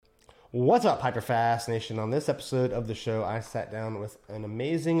What's up, Hyperfast Nation? On this episode of the show, I sat down with an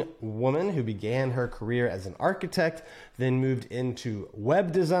amazing woman who began her career as an architect, then moved into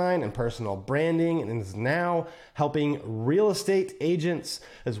web design and personal branding, and is now helping real estate agents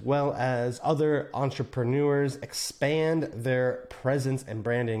as well as other entrepreneurs expand their presence and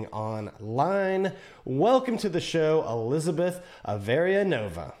branding online. Welcome to the show, Elizabeth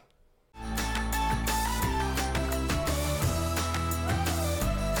Averyanova.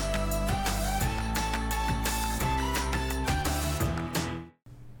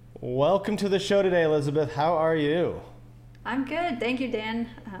 Welcome to the show today, Elizabeth. How are you? I'm good. Thank you, Dan.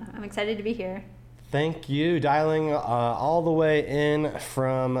 I'm excited to be here. Thank you. Dialing all the way in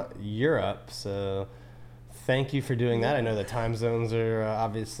from Europe. So thank you for doing that. I know the time zones are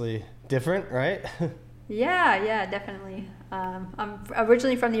obviously different, right? Yeah, definitely. I'm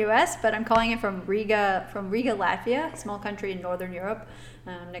originally from the U.S., but I'm calling it from Riga, Latvia, a small country in Northern Europe,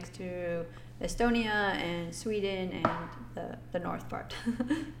 next to Estonia and Sweden and the north part.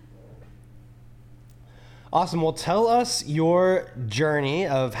 Awesome. Well, tell us your journey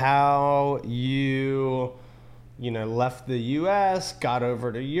of how you left the U.S., got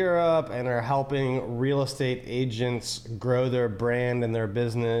over to Europe, and are helping real estate agents grow their brand and their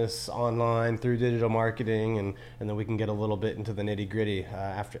business online through digital marketing, and then we can get a little bit into the nitty-gritty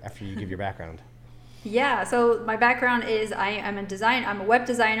after you give your background. Yeah, so my background is I'm a web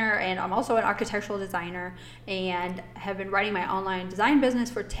designer, and I'm also an architectural designer, and have been running my online design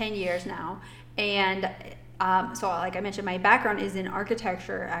business for 10 years now. And so like I mentioned, my background is in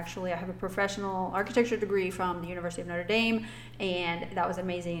architecture. Actually, I have a professional architecture degree from the University of Notre Dame, and that was an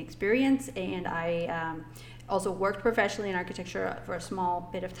amazing experience. And I also worked professionally in architecture for a small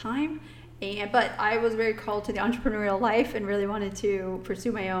bit of time. But I was very called to the entrepreneurial life and really wanted to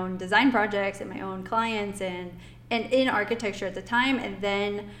pursue my own design projects and my own clients and in architecture at the time. And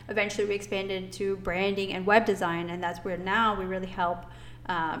then eventually we expanded to branding and web design, and that's where now we really help.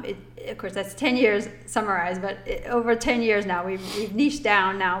 Of course, that's 10 years summarized, but over 10 years now, we've niched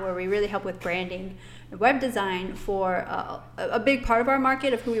down now where we really help with branding and web design for a big part of our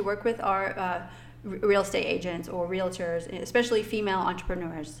market of who we work with are real estate agents or realtors, especially female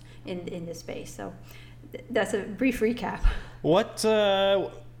entrepreneurs in this space. So that's a brief recap.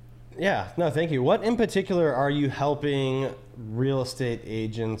 Thank you. What in particular are you helping real estate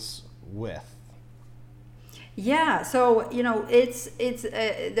agents with? Yeah, so it's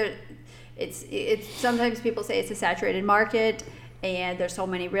sometimes people say it's a saturated market and there's so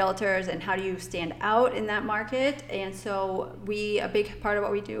many realtors, and how do you stand out in that market? And so a big part of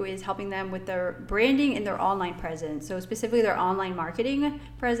what we do is helping them with their branding and their online presence. So specifically their online marketing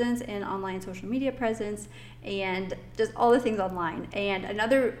presence and online social media presence, and just all the things online. And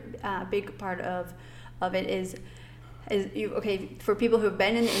another big part of it is for people who have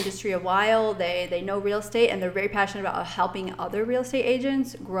been in the industry a while, they know real estate and they're very passionate about helping other real estate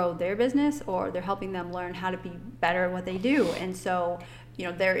agents grow their business, or they're helping them learn how to be better at what they do. And so,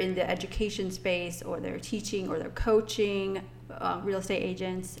 they're in the education space, or they're teaching, or they're coaching real estate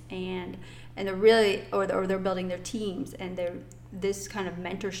agents, and they're really, or they're building their teams, and they're this kind of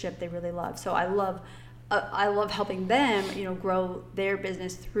mentorship they really love. So I love helping them, grow their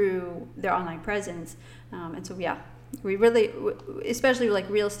business through their online presence. And so, yeah. We really, especially like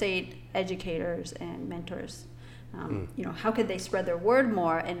real estate educators and mentors, how could they spread their word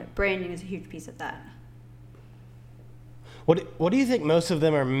more? And branding is a huge piece of that. What do you think most of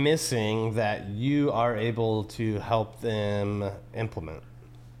them are missing that you are able to help them implement?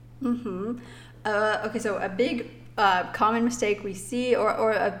 Okay, so a big common mistake we see,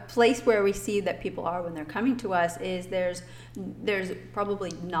 or a place where we see that people are when they're coming to us, is there's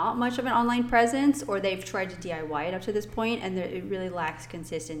probably not much of an online presence, or they've tried to DIY it up to this point, and it really lacks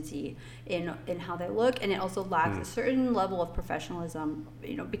consistency in how they look, and it also lacks a certain level of professionalism,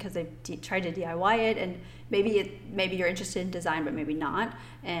 because they've tried to DIY it, and maybe you're interested in design, but maybe not,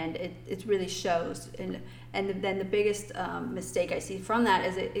 and it really shows. And then the biggest mistake I see from that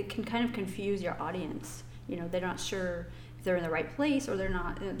is it can kind of confuse your audience. They're not sure if they're in the right place, or they're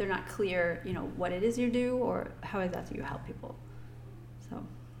not clear, what it is you do, or how exactly you help people.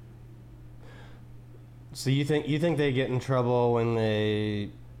 So you think they get in trouble when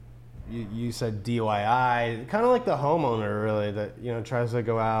you said DIY, kind of like the homeowner, really, that tries to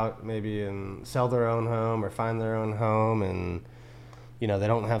go out maybe and sell their own home or find their own home, and they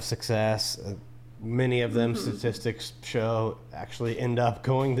don't have success. Many of them, statistics show, actually end up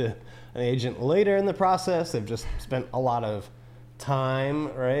going to an agent later in the process. They've just spent a lot of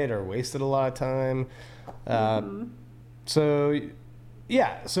time, right, or wasted a lot of time. So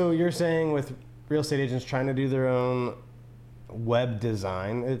you're saying with real estate agents trying to do their own web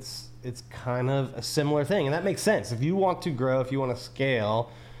design, it's kind of a similar thing, and that makes sense. If you want to grow, if you want to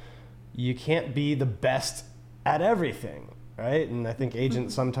scale, you can't be the best at everything, right? And I think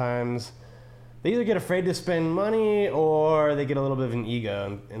agents sometimes, they either get afraid to spend money or they get a little bit of an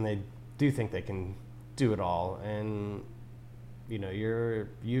ego, and they do think they can do it all. And you know,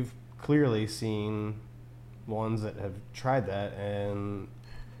 you've clearly seen ones that have tried that and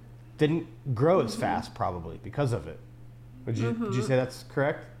didn't grow as fast, probably because of it. Would you say that's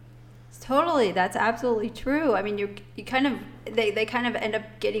correct? Totally, that's absolutely true. I mean, you kind of they kind of end up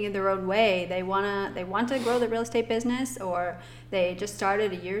getting in their own way. They want to grow the real estate business, or they just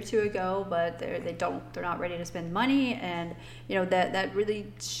started a year or two ago, but they're not ready to spend money, and you know that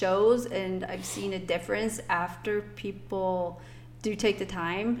really shows. And I've seen a difference after people do take the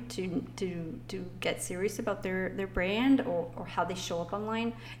time to get serious about their brand or how they show up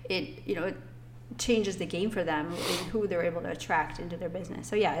online. It changes the game for them and who they're able to attract into their business.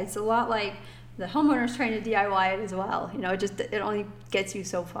 So yeah, it's a lot like the homeowners trying to DIY it as well. You know, it only gets you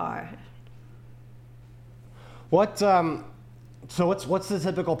so far. What's the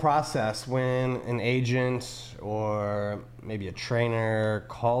typical process when an agent or maybe a trainer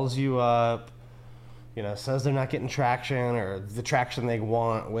calls you up, you know, says they're not getting traction or the traction they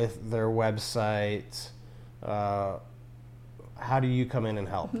want with their website? How do you come in and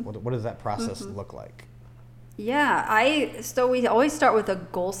help? What does that process look like? Yeah, so we always start with a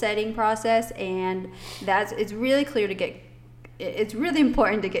goal setting process, and it's really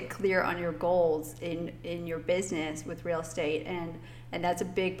important to get clear on your goals in your business with real estate, and that's a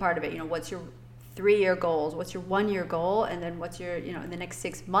big part of it. You know, what's your 3-year goals? What's your 1-year goal? And then what's your, you know, in the next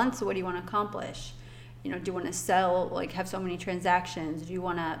 6 months, what do you want to accomplish? You know, do you want to sell, like have so many transactions? Do you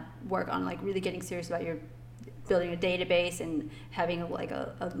want to work on like really getting serious about your building a database and having like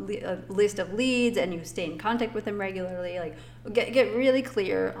a list of leads, and you stay in contact with them regularly? Like get really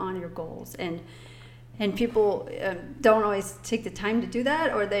clear on your goals, and people don't always take the time to do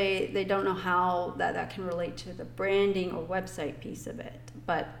that, or they don't know how that can relate to the branding or website piece of it.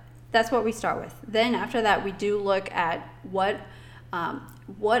 But that's what we start with. Then after that, we do look at what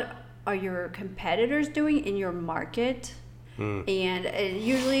are your competitors doing in your market. And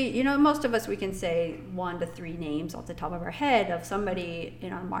usually, you know, most of us, we can say 1 to 3 names off the top of our head of somebody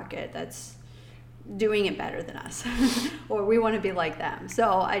in our market that's doing it better than us, or we want to be like them.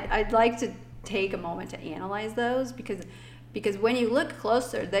 So I'd like to take a moment to analyze those, because when you look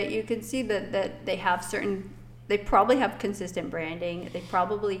closer, that you can see that they probably have consistent branding. They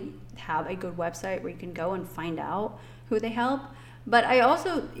probably have a good website where you can go and find out who they help. But I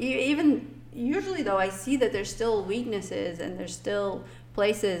also, usually though, I see that there's still weaknesses, and there's still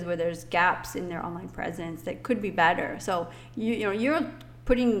places where there's gaps in their online presence that could be better. So you're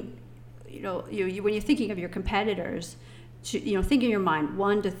putting, when you're thinking of your competitors, think in your mind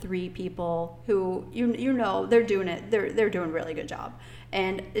 1 to 3 people who they're doing it. They're doing a really good job.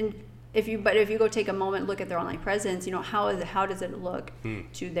 And if you go take a moment, look at their online presence, how does it look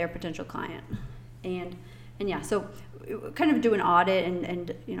to their potential client, and yeah, so kind of do an audit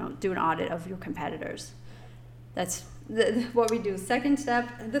and do an audit of your competitors. That's what we do. Second step.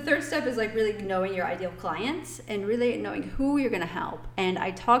 The third step is like really knowing your ideal clients and really knowing who you're going to help. And I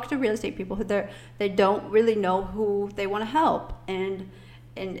talk to real estate people who they don't really know who they want to help, and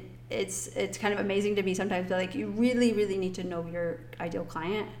it's kind of amazing to me sometimes that like you really, really need to know your ideal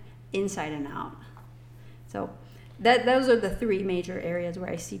client inside and out. So those are the 3 major areas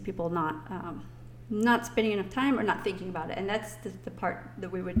where I see people not spending enough time or not thinking about it. And that's the part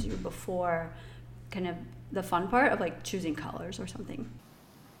that we would do before kind of the fun part of like choosing colors or something.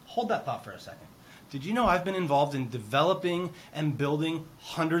 Hold that thought for a second. Did you know I've been involved in developing and building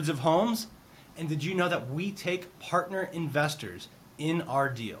hundreds of homes? And did you know that we take partner investors in our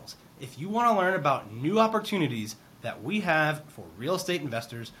deals? If you want to learn about new opportunities that we have for real estate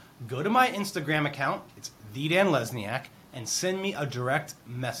investors, go to my Instagram account. It's @DanLesniak. And send me a direct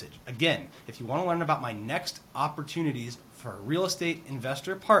message. Again, if you want to learn about my next opportunities for real estate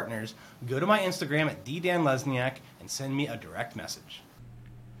investor partners, go to my Instagram @DanLesniak and send me a direct message.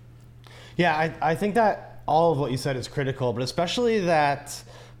 Yeah, I think that all of what you said is critical, but especially that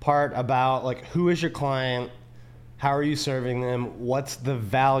part about like who is your client, how are you serving them, what's the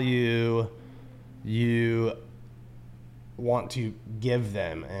value you want to give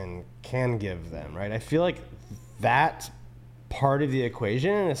them and can give them, right? I feel like that part of the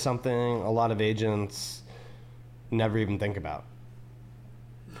equation is something a lot of agents never even think about.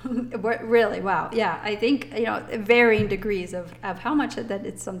 Really? Wow. Yeah. I think, varying degrees of how much that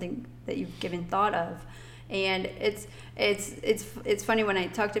it's something that you've given thought of. And it's funny when I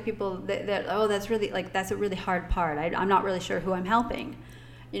talk to people that oh, that's a really hard part. I'm not really sure who I'm helping.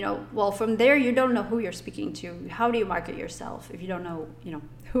 Well, from there, you don't know who you're speaking to. How do you market yourself if you don't know,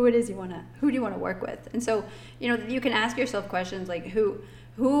 who it is who do you want to work with? And so, you can ask yourself questions like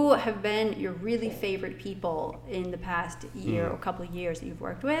who have been your really favorite people in the past year or couple of years that you've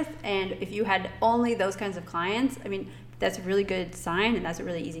worked with? And if you had only those kinds of clients, I mean, that's a really good sign, and that's a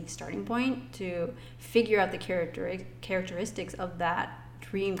really easy starting point to figure out the characteristics of that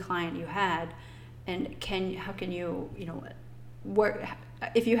dream client you had, and how can you, work.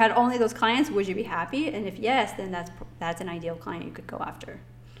 If you had only those clients, would you be happy? And if yes, then that's an ideal client you could go after.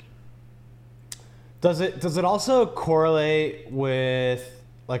 Does it also correlate with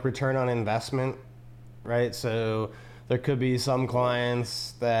like return on investment, right? So there could be some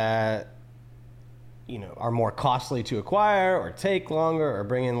clients that are more costly to acquire or take longer or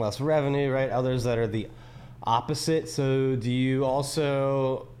bring in less revenue, right? Others that are the opposite. So do you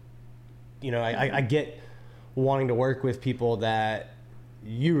also, I get wanting to work with people that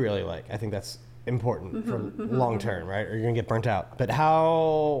you really like. I think that's important for long term, right? Or you're gonna get burnt out. But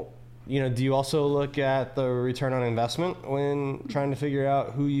how, do you also look at the return on investment when trying to figure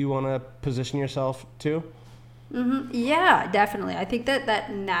out who you want to position yourself to? Yeah, definitely. I think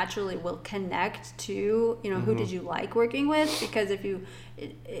that naturally will connect to, who did you like working with? Because if you,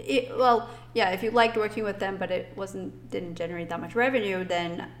 if you liked working with them, but it didn't generate that much revenue,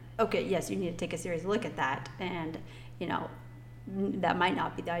 then okay, yes, you need to take a serious look at that. And, that might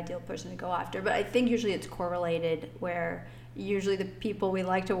not be the ideal person to go after. But I think usually it's correlated, where usually the people we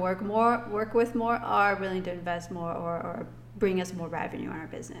like to work with more are willing to invest more or bring us more revenue in our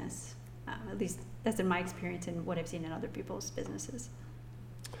business. At least that's in my experience and what I've seen in other people's businesses.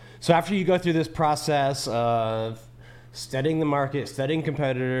 So after you go through this process of studying the market, studying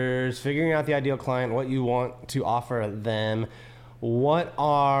competitors, figuring out the ideal client, what you want to offer them, what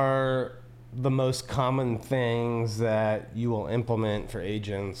are the most common things that you will implement for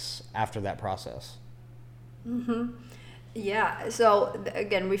agents after that process? Yeah. So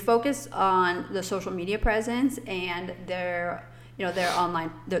again, we focus on the social media presence and their online,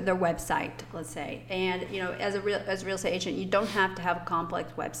 their website, let's say. And as a real estate agent, you don't have to have a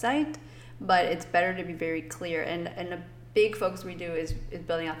complex website, but it's better to be very clear. And a big focus we do is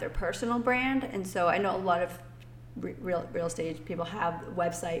building out their personal brand. And so I know a lot of real estate people have a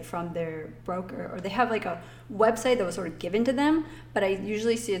website from their broker, or they have like a website that was sort of given to them, but I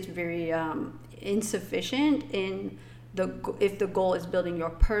usually see it's very insufficient if the goal is building your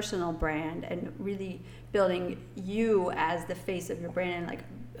personal brand and really building you as the face of your brand and like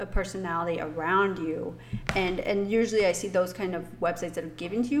a personality around you. And usually I see those kind of websites that are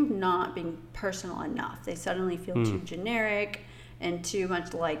given to you not being personal enough. They suddenly feel too generic and too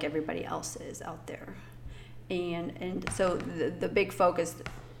much like everybody else's out there. And so the big focus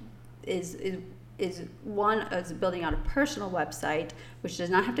is building out a personal website, which does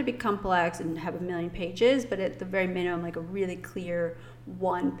not have to be complex and have 1 million pages, but at the very minimum, like a really clear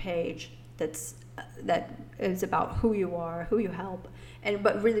one page that is about who you are, who you help,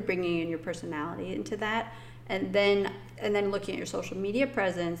 but really bringing in your personality into that, and then looking at your social media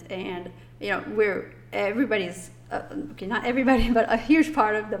presence. And everybody's not everybody, but a huge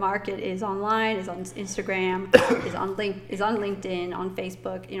part of the market is online, is on Instagram, is on LinkedIn, on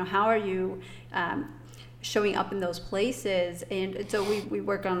Facebook. How are you showing up in those places? And so we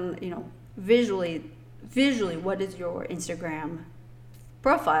work on visually, what does your Instagram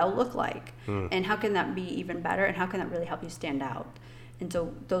profile look like, and how can that be even better, and how can that really help you stand out? And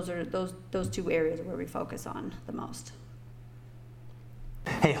so those two areas are where we focus on the most.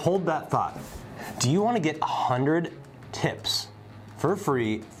 Hey, hold that thought. Do you want to get 100 tips for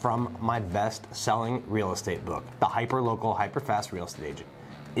free from my best-selling real estate book, The Hyperlocal, Hyperfast Real Estate Agent?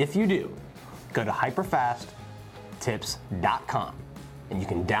 If you do, go to hyperfasttips.com and you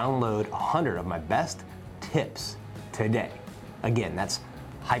can download 100 of my best tips today. Again, that's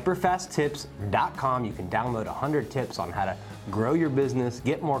hyperfasttips.com. You can download 100 tips on how to grow your business,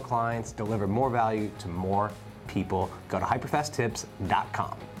 get more clients, deliver more value to more people. Go to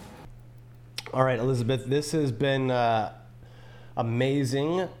hyperfasttips.com. All right, Elizabeth, this has been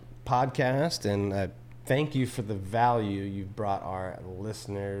amazing podcast, and thank you for the value you've brought our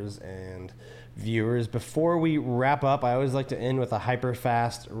listeners and viewers. Before we wrap up, I always like to end with a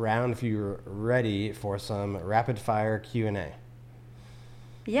hyper-fast round if you're ready for some rapid-fire Q&A.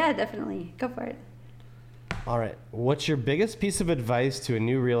 Yeah, definitely. Go for it. All right. What's your biggest piece of advice to a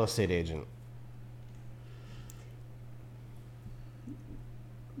new real estate agent?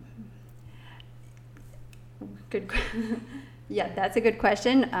 Yeah, that's a good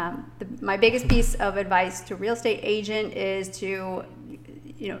question. My biggest piece of advice to real estate agent is to,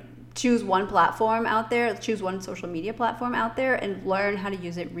 choose one platform out there, choose one social media platform out there, and learn how to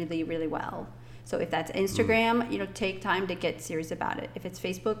use it really, really well. So if that's Instagram, take time to get serious about it. If it's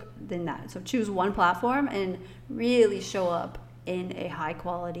Facebook, then that. So choose one platform and really show up in a high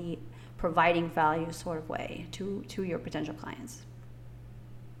quality, providing value sort of way to your potential clients.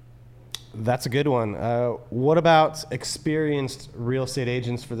 That's a good one. What about experienced real estate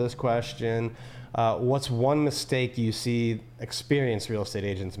agents for this question? What's one mistake you see experienced real estate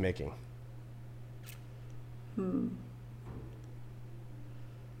agents making?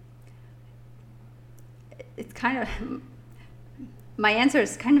 It's kind of, my answer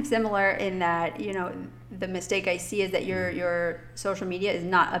is kind of similar in that, the mistake I see is that your social media is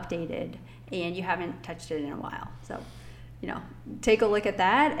not updated and you haven't touched it in a while. So, take a look at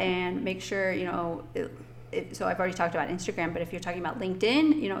that and make sure, so I've already talked about Instagram, but if you're talking about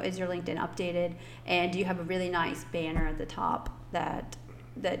LinkedIn, is your LinkedIn updated? And do you have a really nice banner at the top that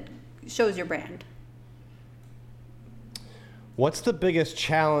shows your brand? What's the biggest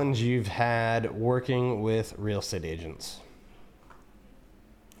challenge you've had working with real estate agents?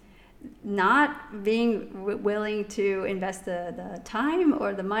 Not being willing to invest the time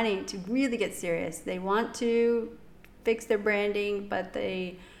or the money to really get serious. They want to fix their branding, but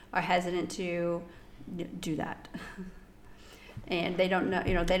they are hesitant to do that. And they don't know,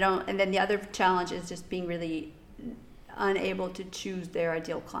 and then the other challenge is just being really unable to choose their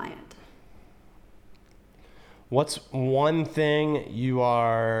ideal client. What's one thing you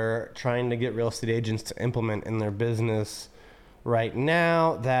are trying to get real estate agents to implement in their business right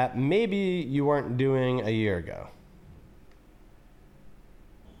now that maybe you weren't doing a year ago?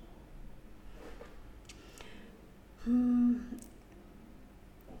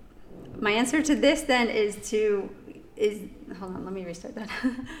 My answer to this then is hold on, let me restart that.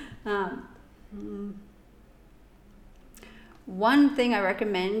 One thing I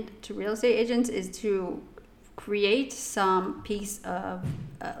recommend to real estate agents is to create some piece of,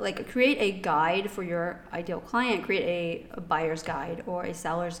 create a guide for your ideal client, create a buyer's guide or a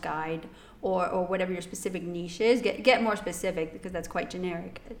seller's guide or whatever your specific niche is. Get more specific because that's quite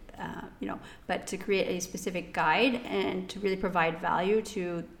generic, but to create a specific guide and to really provide value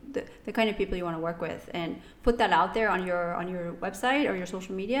to the kind of people you want to work with, and put that out there on your website or your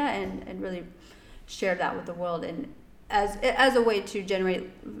social media and really share that with the world, and as a way to generate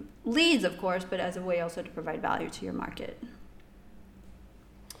leads, of course, but as a way also to provide value to your market.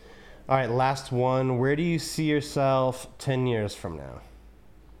 All right, last one. Where do you see yourself 10 years from now?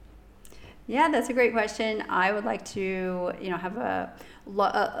 Yeah, that's a great question. I would like to, have a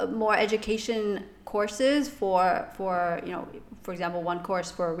more education courses for example, one course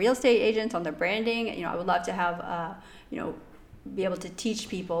for real estate agents on their branding. I would love to have, be able to teach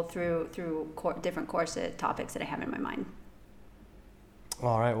people through different courses, topics that I have in my mind.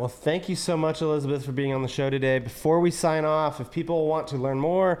 All right. Well, thank you so much, Elizabeth, for being on the show today. Before we sign off, if people want to learn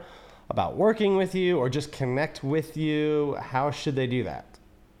more about working with you or just connect with you, how should they do that?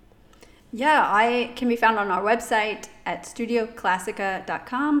 Yeah, I can be found on our website at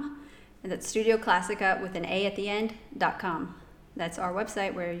studioclassica.com, and that's Studio Classica with an A at the end.com. That's our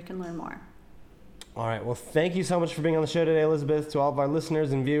website where you can learn more. All right. Well, thank you so much for being on the show today, Elizabeth. To all of our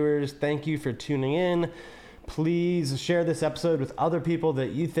listeners and viewers, thank you for tuning in. Please share this episode with other people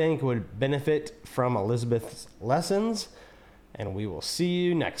that you think would benefit from Elizabeth's lessons, and we will see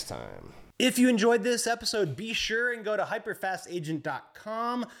you next time. If you enjoyed this episode, be sure and go to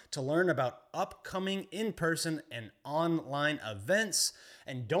hyperfastagent.com to learn about upcoming in-person and online events.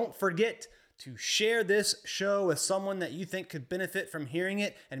 And don't forget to share this show with someone that you think could benefit from hearing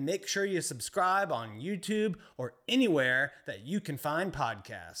it, and make sure you subscribe on YouTube or anywhere that you can find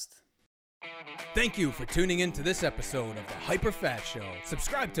podcasts. Thank you for tuning in to this episode of the Hyperfast Show.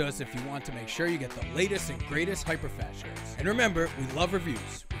 Subscribe to us if you want to make sure you get the latest and greatest Hyperfast shows. And remember, we love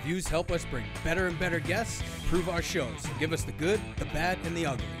reviews. Reviews help us bring better and better guests and improve our shows. So give us the good, the bad, and the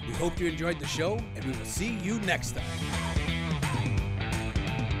ugly. We hope you enjoyed the show, and we will see you next time.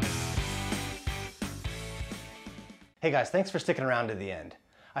 Hey guys, thanks for sticking around to the end.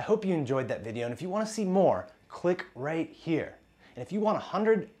 I hope you enjoyed that video, and if you want to see more, click right here. And if you want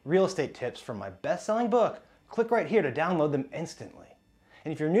 100 real estate tips from my best-selling book, click right here to download them instantly.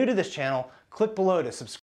 And if you're new to this channel, click below to subscribe.